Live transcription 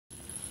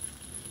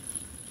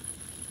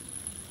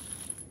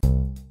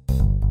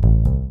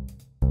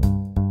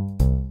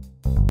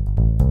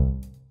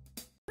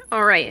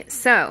All right,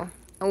 so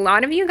a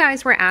lot of you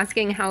guys were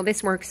asking how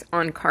this works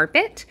on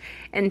carpet,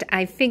 and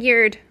I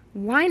figured,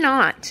 why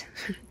not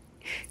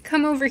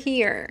come over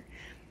here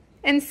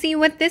and see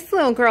what this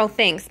little girl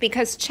thinks,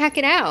 because check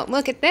it out.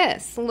 Look at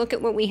this. Look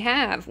at what we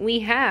have.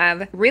 We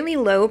have really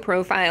low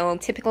profile,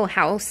 typical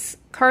house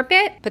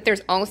carpet, but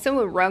there's also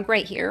a rug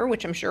right here,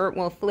 which I'm sure it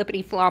will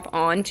flippity flop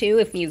onto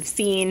if you've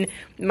seen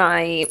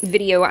my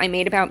video I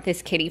made about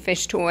this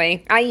KiTiFiSH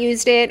toy. I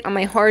used it on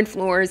my hard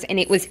floors and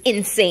it was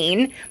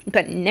insane,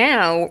 but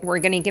now we're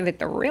gonna give it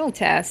the real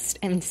test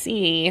and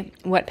see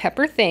what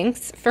Pepper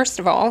thinks, first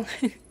of all,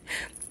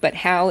 but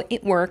how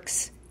it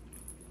works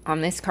on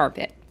this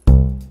carpet.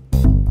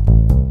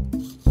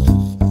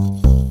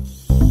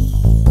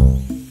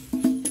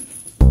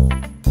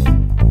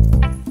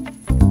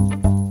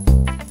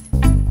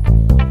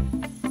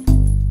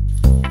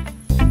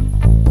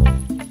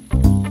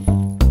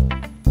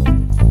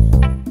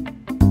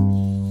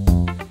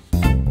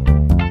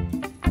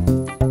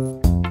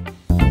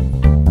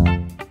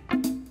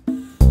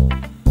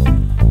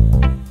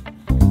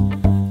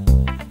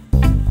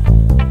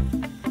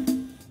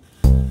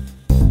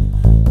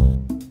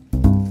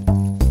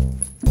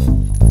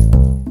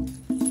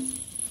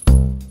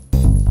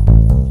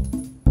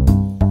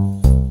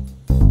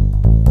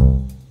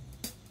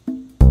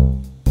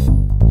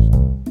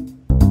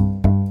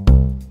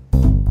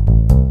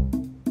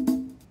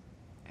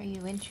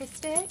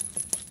 Interested?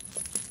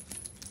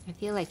 I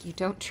feel like you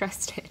don't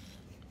trust it.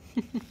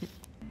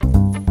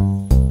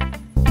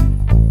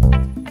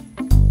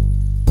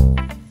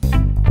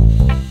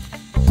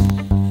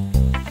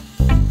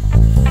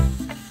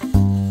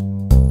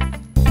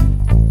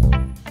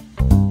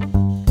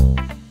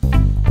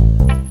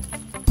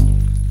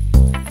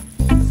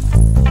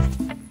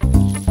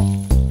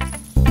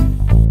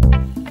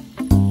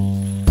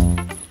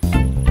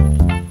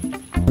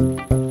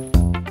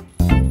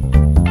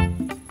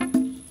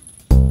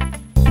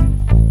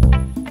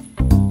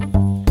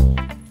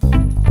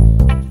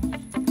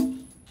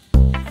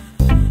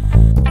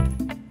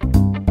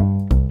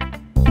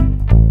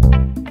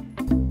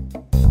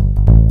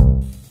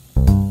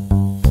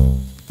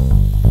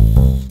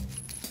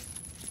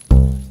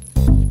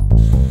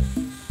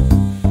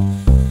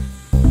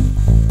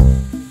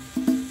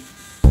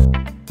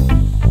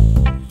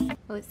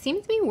 Well, it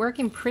seems to be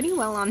working pretty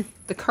well on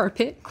the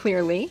carpet,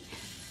 clearly.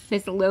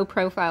 This low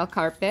profile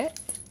carpet.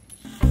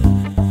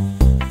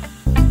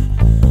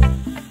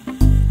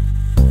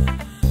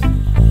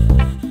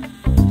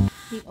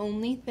 The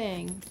only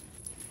thing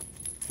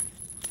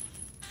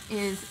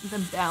is the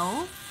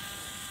bell,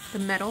 the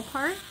metal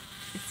part.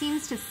 It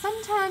seems to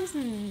sometimes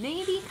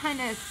maybe kind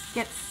of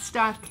get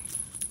stuck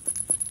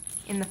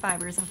in the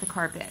fibers of the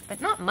carpet, but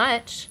not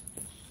much.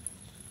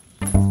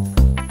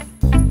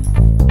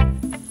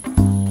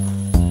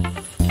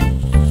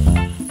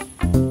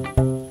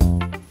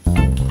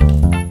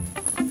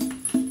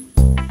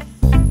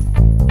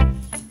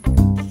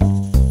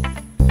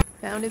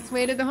 Found its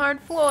way to the hard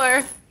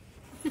floor.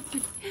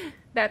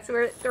 That's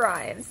where it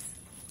thrives.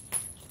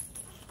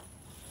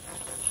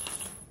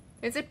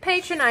 Is it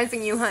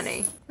patronizing you,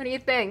 honey? What do you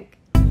think?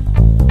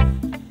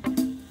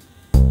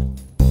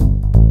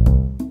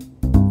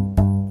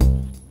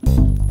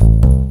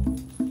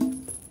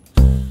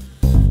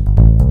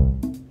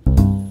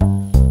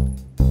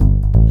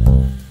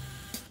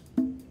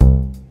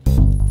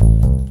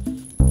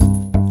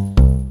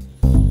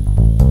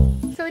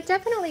 So it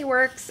definitely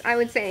works, I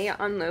would say,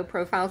 on low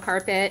profile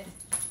carpet.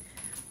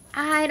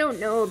 I don't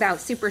know about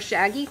super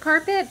shaggy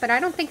carpet, but I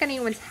don't think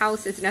anyone's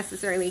house is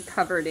necessarily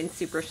covered in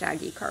super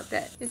shaggy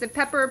carpet. Is it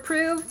Pepper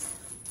approved?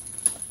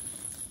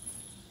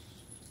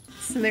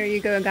 So there you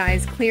go,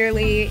 guys.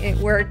 Clearly it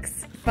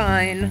works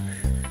fine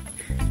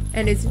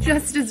and is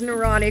just as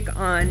neurotic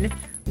on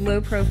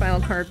low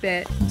profile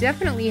carpet.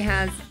 Definitely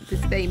has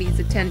this baby's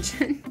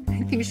attention.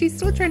 I think she's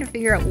still trying to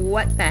figure out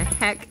what the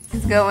heck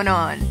is going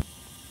on.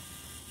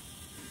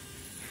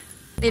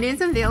 It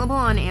is available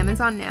on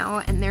Amazon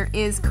now, and there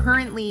is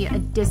currently a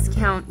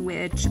discount,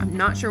 which I'm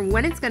not sure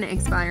when it's going to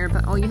expire,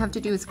 but all you have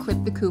to do is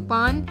click the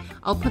coupon.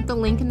 I'll put the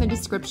link in the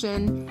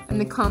description and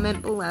the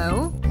comment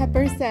below.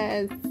 Pepper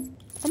says,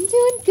 I'm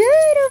doing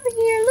good over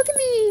here. Look at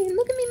me.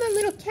 Look at me, my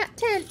little cat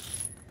tent.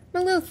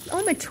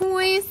 All my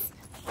toys.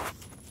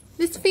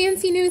 This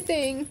fancy new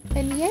thing.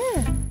 And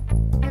yeah,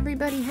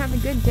 everybody have a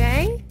good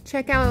day.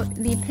 Check out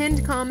the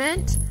pinned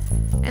comment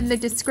and the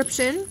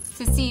description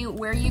to see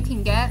where you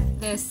can get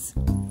this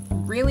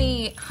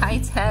really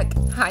high-tech,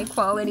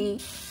 high-quality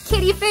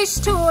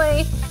KiTiFiSH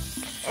toy.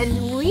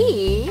 And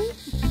we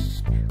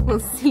will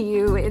see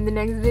you in the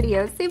next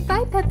video. Say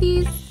bye,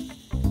 puppies.